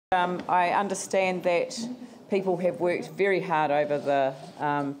I understand that people have worked very hard over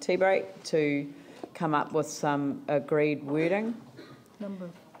the tea break to come up with some agreed wording.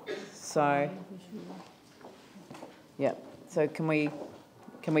 So, yeah. So can we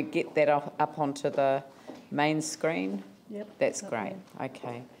get that up onto the main screen? Yep. That's great.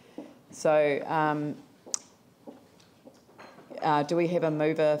 Okay. So, do we have a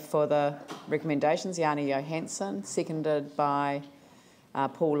mover for the recommendations? Yanni Johansson, seconded by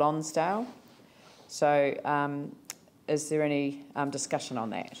Paul Lonsdale. So, is there any discussion on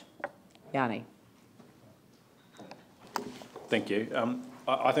that? Yanni. Thank you.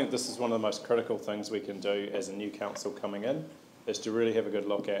 I think this is one of the most critical things we can do as a new council coming in, is to really have a good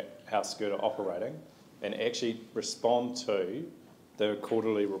look at how SCIRT are operating and actually respond to the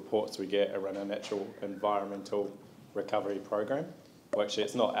quarterly reports we get around our natural environmental recovery program. Well, actually,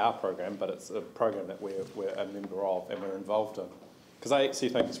 it's not our program, but it's a program that we're a member of and we're involved in. Because I actually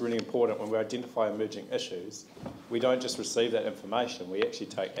think it's really important when we identify emerging issues, we don't just receive that information, we actually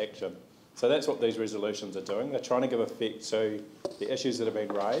take action. So that's what these resolutions are doing. They're trying to give effect to the issues that have been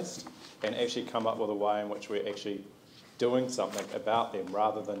raised and actually come up with a way in which we're actually doing something about them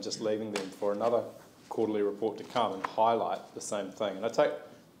rather than just leaving them for another quarterly report to come and highlight the same thing. And I take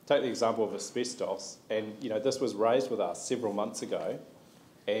the example of asbestos, and this was raised with us several months ago,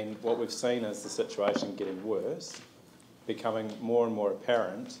 and what we've seen is the situation getting worse, becoming more and more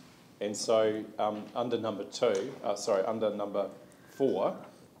apparent, and so under number 4,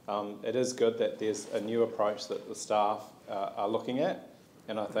 it is good that there's a new approach that the staff are looking at,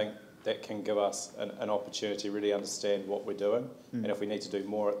 and I think that can give us an opportunity to really understand what we're doing, and if we need to do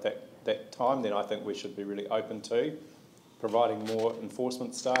more at that time, then I think we should be really open to providing more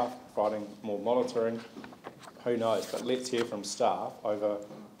enforcement staff, providing more monitoring, who knows, but let's hear from staff over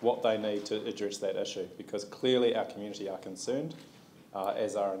what they need to address that issue, because clearly our community are concerned,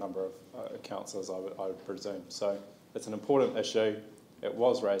 as are a number of councillors, I would presume. So it's an important issue. It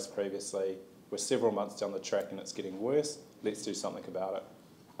was raised previously. We're several months down the track and it's getting worse. Let's do something about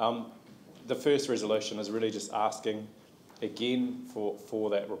it. The first resolution is really just asking again for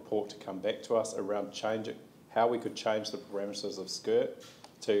that report to come back to us around changing how we could change the parameters of SCIRT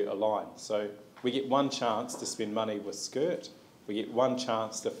to align. So we get one chance to spend money with SCIRT, we get one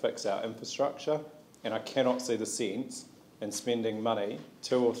chance to fix our infrastructure, and I cannot see the sense in spending money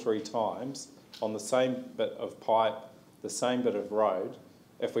 2 or 3 times on the same bit of pipe, the same bit of road,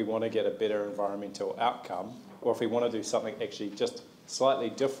 if we want to get a better environmental outcome, or if we want to do something actually just slightly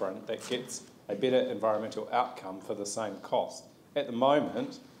different that gets a better environmental outcome for the same cost. At the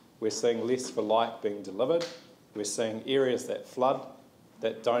moment, we're seeing less for like being delivered. We're seeing areas that flood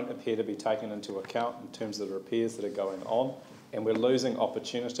that don't appear to be taken into account in terms of the repairs that are going on, and we're losing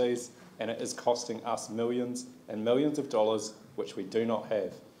opportunities, and it is costing us millions and millions of dollars which we do not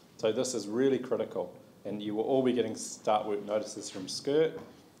have. So this is really critical, and you will all be getting start work notices from SCIRT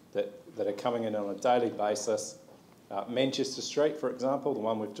that are coming in on a daily basis. Manchester Street, for example, the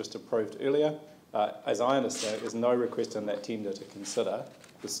one we've just approved earlier, as I understand it, there's no request in that tender to consider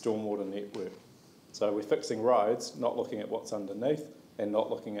the stormwater network. So we're fixing roads, not looking at what's underneath and not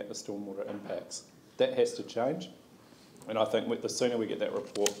looking at the stormwater impacts. That has to change, and I think the sooner we get that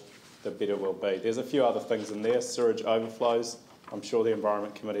report, the better we'll be. There's a few other things in there, sewage overflows. I'm sure the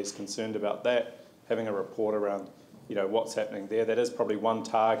Environment Committee is concerned about that, having a report around what's happening there. That is probably one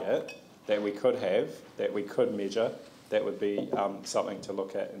target that we could have, that we could measure, that would be something to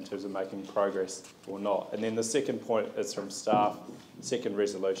look at in terms of making progress or not. And then the second point is from staff, second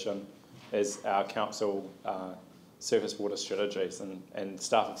resolution, is our council surface water strategies. And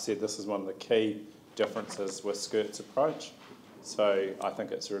staff have said this is one of the key differences with SCIRT's approach. So I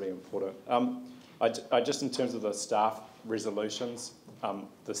think it's really important. I just, in terms of the staff resolutions,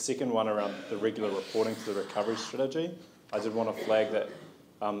 the second one around the regular reporting to the recovery strategy, I did want to flag that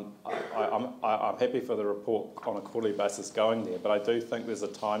I'm happy for the report on a quarterly basis going there, but I do think there's a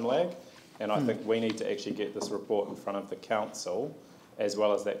time lag, and I think we need to actually get this report in front of the council as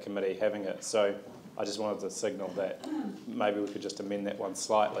well as that committee having it. So I just wanted to signal that maybe we could just amend that one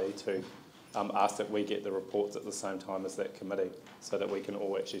slightly to ask that we get the reports at the same time as that committee so that we can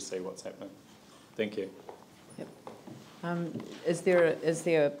all actually see what's happening. Thank you. Yep. Is there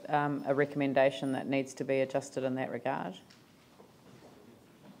a recommendation that needs to be adjusted in that regard?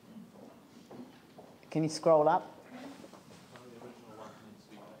 Can you scroll up?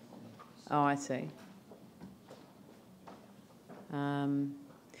 Oh, I see.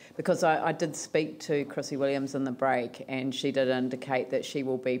 Because I did speak to Chrissy Williams in the break, and she did indicate that she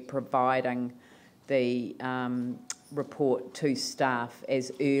will be providing the report to staff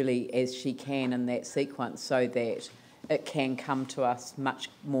as early as she can in that sequence, so that it can come to us much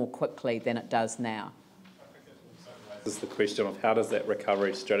more quickly than it does now. This is the question of how does that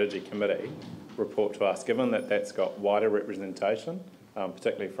Recovery Strategy Committee report to us, given that that's got wider representation,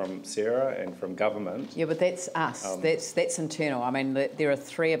 particularly from Sarah and from government. Yeah, but that's us. That's internal. I mean, there are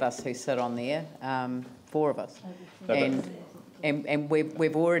 3 of us who sit on there, 4 of us, and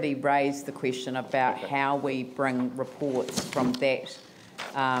we've already raised the question about how we bring reports from that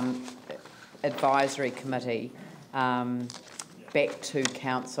advisory committee back to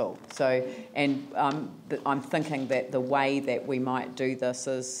council. So, and I'm thinking that the way that we might do this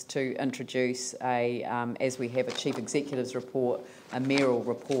is to introduce as we have a chief executive's report, a mayoral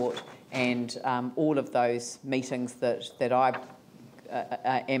report, and all of those meetings that I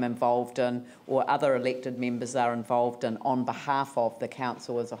am involved in, or other elected members are involved in on behalf of the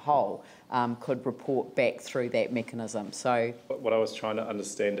council as a whole, could report back through that mechanism. So what I was trying to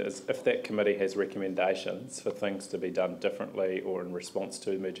understand is if that committee has recommendations for things to be done differently or in response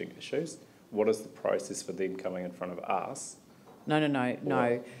to emerging issues, what is the process for them coming in front of us?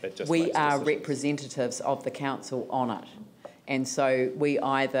 No. We are representatives of the council on it. And so we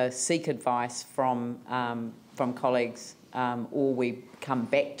either seek advice from colleagues or we come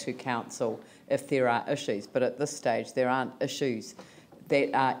back to council if there are issues. But at this stage, there aren't issues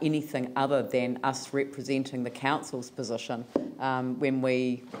that are anything other than us representing the council's position when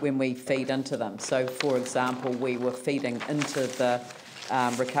we feed into them. So, for example, we were feeding into the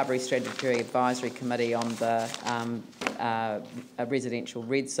Recovery Strategy Advisory Committee on the residential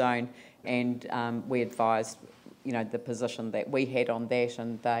red zone, and we advised, the position that we had on that,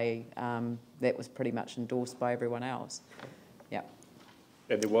 and that was pretty much endorsed by everyone else. Yeah.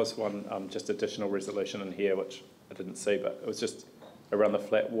 And there was one just additional resolution in here which I didn't see, but it was just around the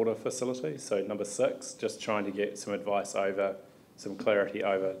flat water facility. So number 6, just trying to get some advice over, some clarity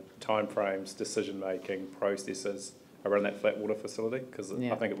over timeframes, decision making processes around that flat water facility, because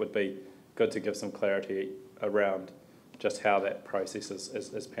I think it would be good to give some clarity around just how that process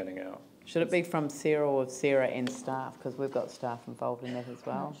is panning out. Should it be from Sarah or Sarah and staff? Because we've got staff involved in that as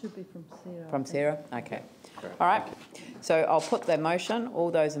well. No, it should be from Sarah. From Sarah? Okay. All right. So I'll put the motion.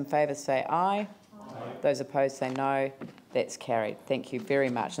 All those in favour say aye. Those opposed say no. That's carried. Thank you very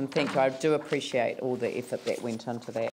much. And thank you. I do appreciate all the effort that went into that.